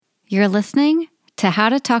You're listening to How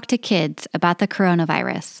to Talk to Kids About the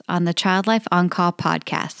Coronavirus on the Child Life On Call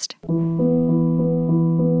podcast.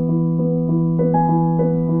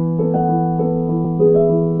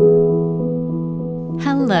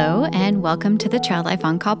 Hello, and welcome to the Child Life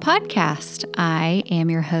On Call podcast. I am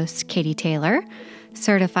your host, Katie Taylor,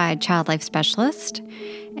 certified child life specialist,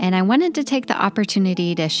 and I wanted to take the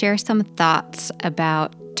opportunity to share some thoughts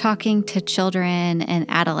about talking to children and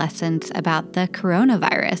adolescents about the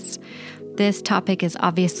coronavirus. This topic is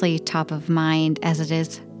obviously top of mind, as it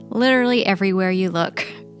is literally everywhere you look,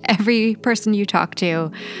 every person you talk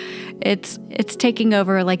to. It's taking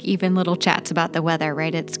over like even little chats about the weather,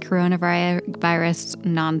 right? It's coronavirus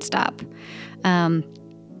nonstop.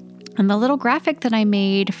 And the little graphic that I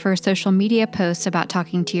made for social media posts about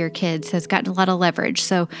talking to your kids has gotten a lot of leverage.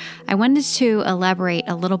 So I wanted to elaborate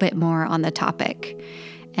a little bit more on the topic.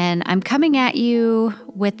 And I'm coming at you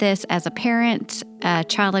with this as a parent, a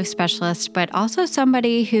child life specialist, but also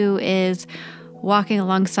somebody who is walking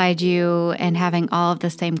alongside you and having all of the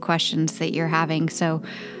same questions that you're having. So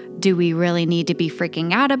do we really need to be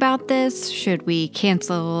freaking out about this? Should we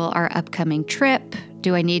cancel our upcoming trip?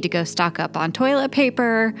 Do I need to go stock up on toilet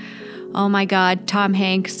paper? Oh my God, Tom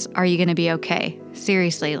Hanks, are you going to be okay?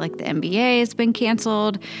 Seriously, like the NBA has been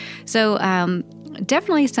canceled. So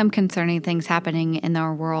definitely some concerning things happening in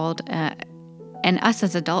our world. And us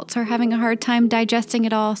as adults are having a hard time digesting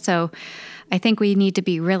it all. So I think we need to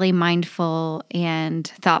be really mindful and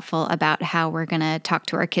thoughtful about how we're going to talk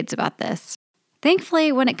to our kids about this.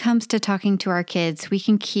 Thankfully, when it comes to talking to our kids, we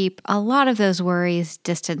can keep a lot of those worries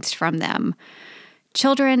distanced from them.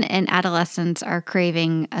 Children and adolescents are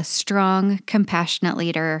craving a strong, compassionate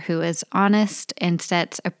leader who is honest and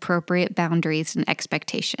sets appropriate boundaries and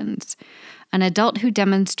expectations. An adult who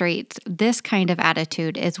demonstrates this kind of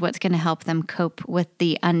attitude is what's going to help them cope with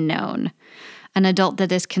the unknown. An adult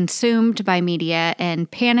that is consumed by media and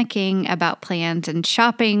panicking about plans and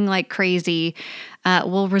shopping like crazy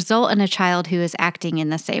will result in a child who is acting in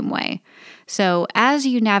the same way. So as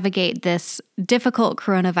you navigate this difficult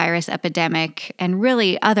coronavirus epidemic and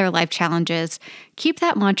really other life challenges, keep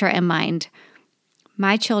that mantra in mind.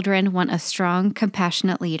 My children want a strong,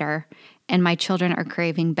 compassionate leader, and my children are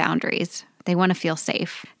craving boundaries. They want to feel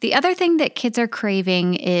safe. The other thing that kids are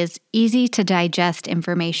craving is easy to digest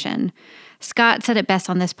information. Scott said it best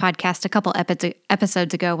on this podcast a couple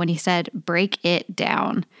episodes ago when he said, break it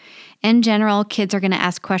down. In general, kids are going to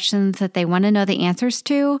ask questions that they want to know the answers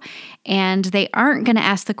to, and they aren't going to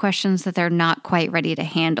ask the questions that they're not quite ready to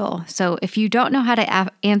handle. So if you don't know how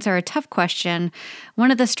to answer a tough question, one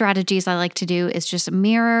of the strategies I like to do is just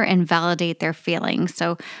mirror and validate their feelings.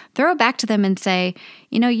 So throw it back to them and say,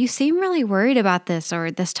 you seem really worried about this, or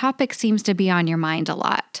this topic seems to be on your mind a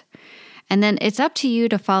lot. And then it's up to you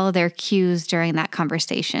to follow their cues during that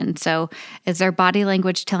conversation. So is their body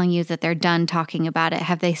language telling you that they're done talking about it?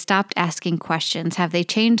 Have they stopped asking questions? Have they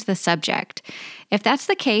changed the subject? If that's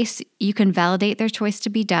the case, you can validate their choice to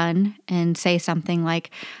be done and say something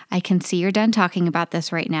like, I can see you're done talking about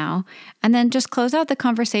this right now. And then just close out the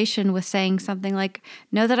conversation with saying something like,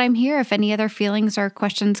 know that I'm here if any other feelings or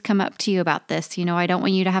questions come up to you about this. I don't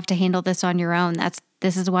want you to have to handle this on your own.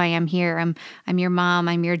 This is why I'm here. I'm your mom,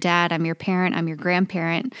 I'm your dad, I'm your parent, I'm your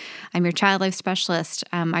grandparent, I'm your child life specialist,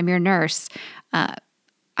 I'm your nurse. I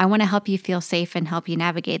want to help you feel safe and help you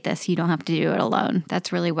navigate this. You don't have to do it alone.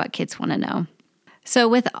 That's really what kids want to know. So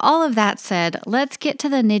with all of that said, let's get to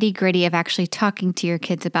the nitty-gritty of actually talking to your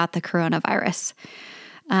kids about the coronavirus.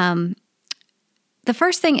 The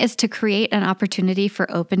first thing is to create an opportunity for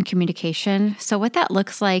open communication. So what that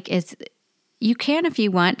looks like is you can, if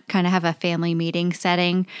you want, kind of have a family meeting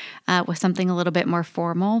setting with something a little bit more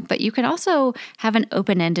formal, but you can also have an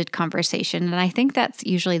open-ended conversation. And I think that's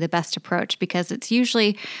usually the best approach because it's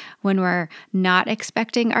usually when we're not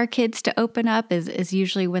expecting our kids to open up is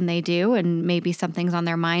usually when they do, and maybe something's on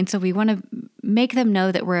their mind. So we want to make them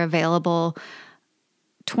know that we're available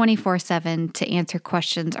 24/7 to answer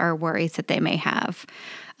questions or worries that they may have.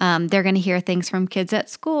 They're going to hear things from kids at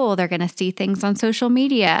school. They're going to see things on social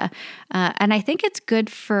media. And I think it's good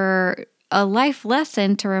for a life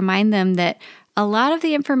lesson to remind them that a lot of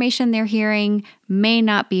the information they're hearing may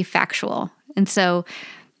not be factual. And so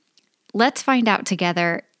let's find out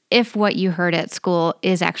together if what you heard at school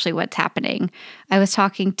is actually what's happening. I was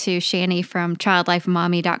talking to Shani from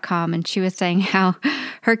childlifemommy.com, and she was saying how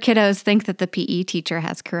her kiddos think that the PE teacher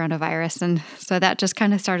has coronavirus. And so that just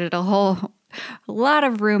kind of started a lot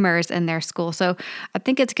of rumors in their school. So I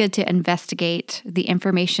think it's good to investigate the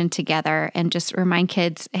information together and just remind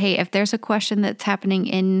kids, hey, if there's a question that's happening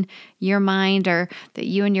in your mind or that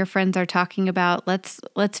you and your friends are talking about,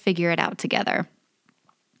 let's figure it out together.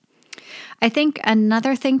 I think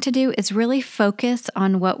another thing to do is really focus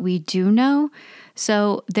on what we do know.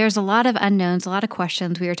 So there's a lot of unknowns, a lot of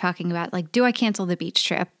questions we were talking about, like, do I cancel the beach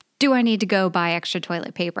trip? Do I need to go buy extra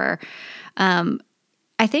toilet paper?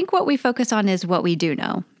 I think what we focus on is what we do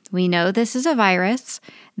know. We know this is a virus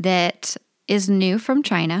that is new from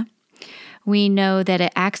China. We know that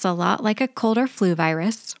it acts a lot like a cold or flu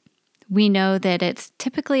virus. We know that it's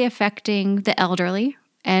typically affecting the elderly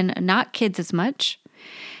and not kids as much.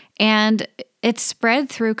 And it's spread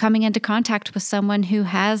through coming into contact with someone who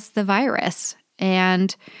has the virus.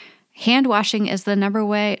 And hand washing is the number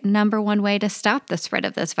one way to stop the spread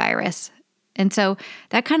of this virus. And so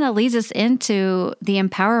that kind of leads us into the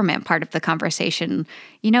empowerment part of the conversation.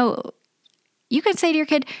 You can say to your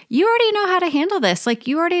kid, you already know how to handle this. Like,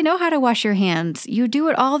 you already know how to wash your hands. You do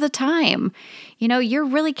it all the time. You're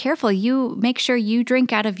really careful. You make sure you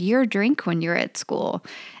drink out of your drink when you're at school.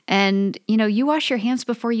 And, you wash your hands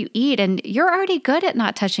before you eat, and you're already good at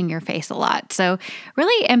not touching your face a lot. So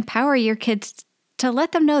really empower your kids to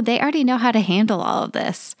let them know they already know how to handle all of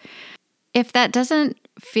this. If that doesn't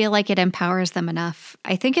feel like it empowers them enough,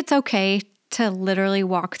 I think it's okay to literally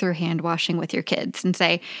walk through hand washing with your kids and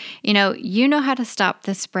say, you know how to stop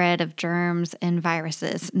the spread of germs and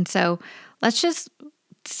viruses. And so let's just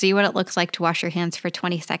see what it looks like to wash your hands for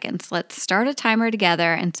 20 seconds. Let's start a timer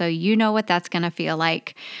together. And so you know what that's going to feel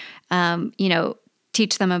like.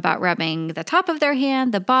 Teach them about rubbing the top of their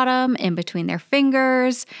hand, the bottom, in between their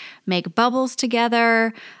fingers, make bubbles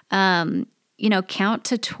together, count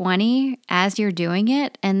to 20 as you're doing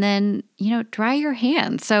it, and then, dry your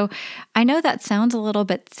hands. So I know that sounds a little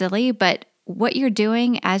bit silly, but what you're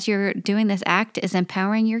doing as you're doing this act is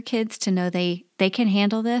empowering your kids to know they can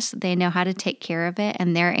handle this, they know how to take care of it,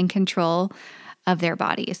 and they're in control of their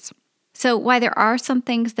bodies. So while there are some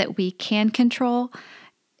things that we can control,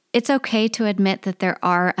 it's okay to admit that there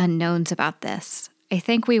are unknowns about this. I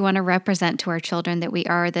think we want to represent to our children that we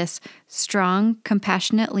are this strong,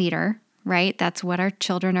 compassionate leader, right? That's what our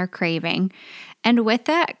children are craving. And with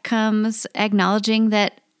that comes acknowledging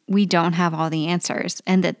that we don't have all the answers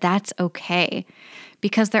and that that's okay,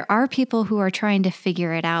 because there are people who are trying to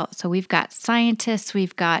figure it out. So we've got scientists,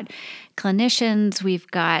 we've got clinicians,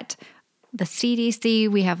 we've got the CDC,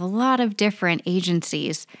 we have a lot of different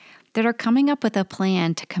agencies that are coming up with a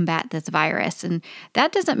plan to combat this virus. And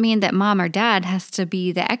that doesn't mean that mom or dad has to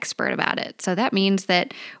be the expert about it. So that means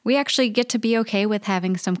that we actually get to be okay with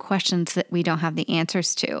having some questions that we don't have the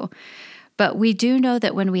answers to. But we do know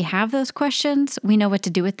that when we have those questions, we know what to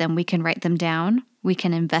do with them. We can write them down, we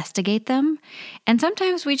can investigate them. And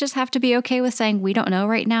sometimes we just have to be okay with saying, we don't know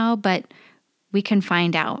right now, but we can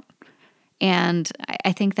find out. And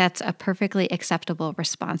I think that's a perfectly acceptable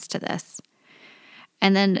response to this.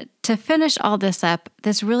 And then to finish all this up,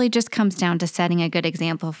 this really just comes down to setting a good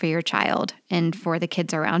example for your child and for the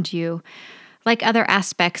kids around you. Like other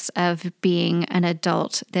aspects of being an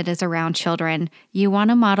adult that is around children, you want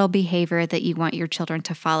to model behavior that you want your children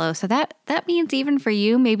to follow. So that means even for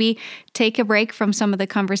you, maybe take a break from some of the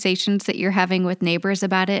conversations that you're having with neighbors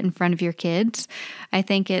about it in front of your kids. I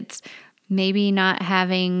think it's maybe not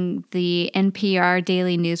having the NPR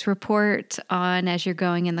daily news report on as you're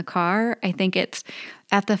going in the car. I think it's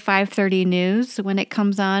at the 5:30 news when it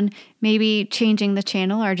comes on, maybe changing the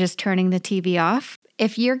channel or just turning the TV off.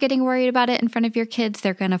 If you're getting worried about it in front of your kids,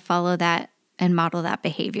 they're going to follow that and model that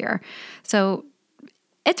behavior. So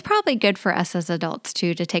it's probably good for us as adults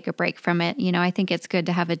too to take a break from it. I think it's good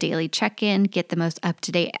to have a daily check-in, get the most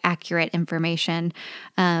up-to-date, accurate information.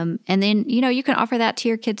 And then, you can offer that to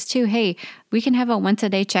your kids too. Hey, we can have a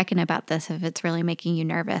once-a-day check-in about this if it's really making you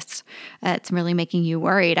nervous. It's really making you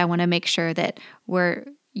worried. I want to make sure that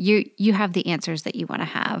you have the answers that you want to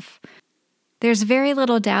have. There's very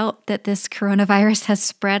little doubt that this coronavirus has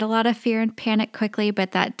spread a lot of fear and panic quickly,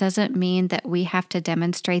 but that doesn't mean that we have to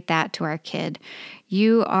demonstrate that to our kid.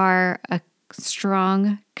 You are a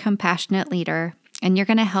strong, compassionate leader, and you're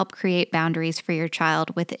going to help create boundaries for your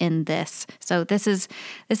child within this. So this is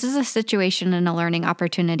a situation and a learning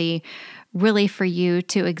opportunity really for you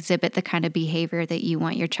to exhibit the kind of behavior that you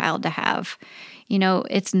want your child to have.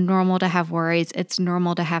 It's normal to have worries. It's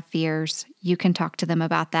normal to have fears. You can talk to them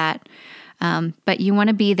about that. But you want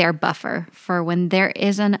to be their buffer for when there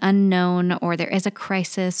is an unknown or there is a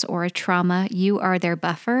crisis or a trauma. You are their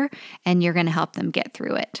buffer and you're going to help them get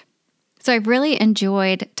through it. So I've really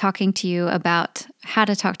enjoyed talking to you about how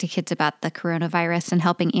to talk to kids about the coronavirus and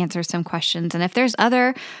helping answer some questions. And if there's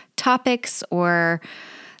other topics or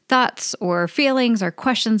thoughts or feelings or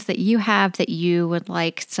questions that you have that you would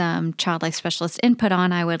like some Child Life Specialist input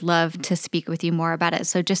on, I would love to speak with you more about it.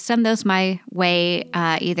 So just send those my way,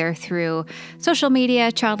 either through social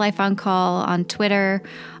media, Child Life on Call, on Twitter,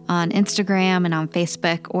 on Instagram, and on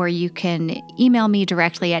Facebook, or you can email me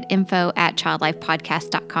directly at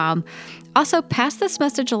info@childlifepodcast.com. Also, pass this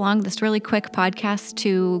message along, this really quick podcast,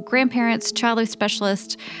 to grandparents, child life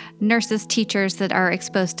specialists, nurses, teachers that are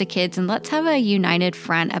exposed to kids, and let's have a united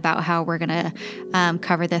front about how we're going to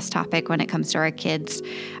cover this topic when it comes to our kids.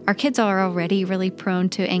 Our kids are already really prone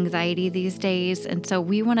to anxiety these days, and so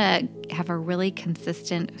we want to have a really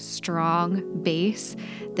consistent, strong base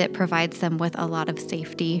that provides them with a lot of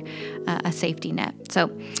safety, a safety net. So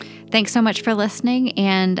thanks so much for listening,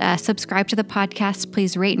 and subscribe to the podcast.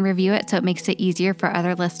 Please rate and review it so it makes it easier for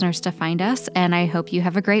other listeners to find us, and I hope you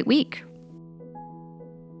have a great week.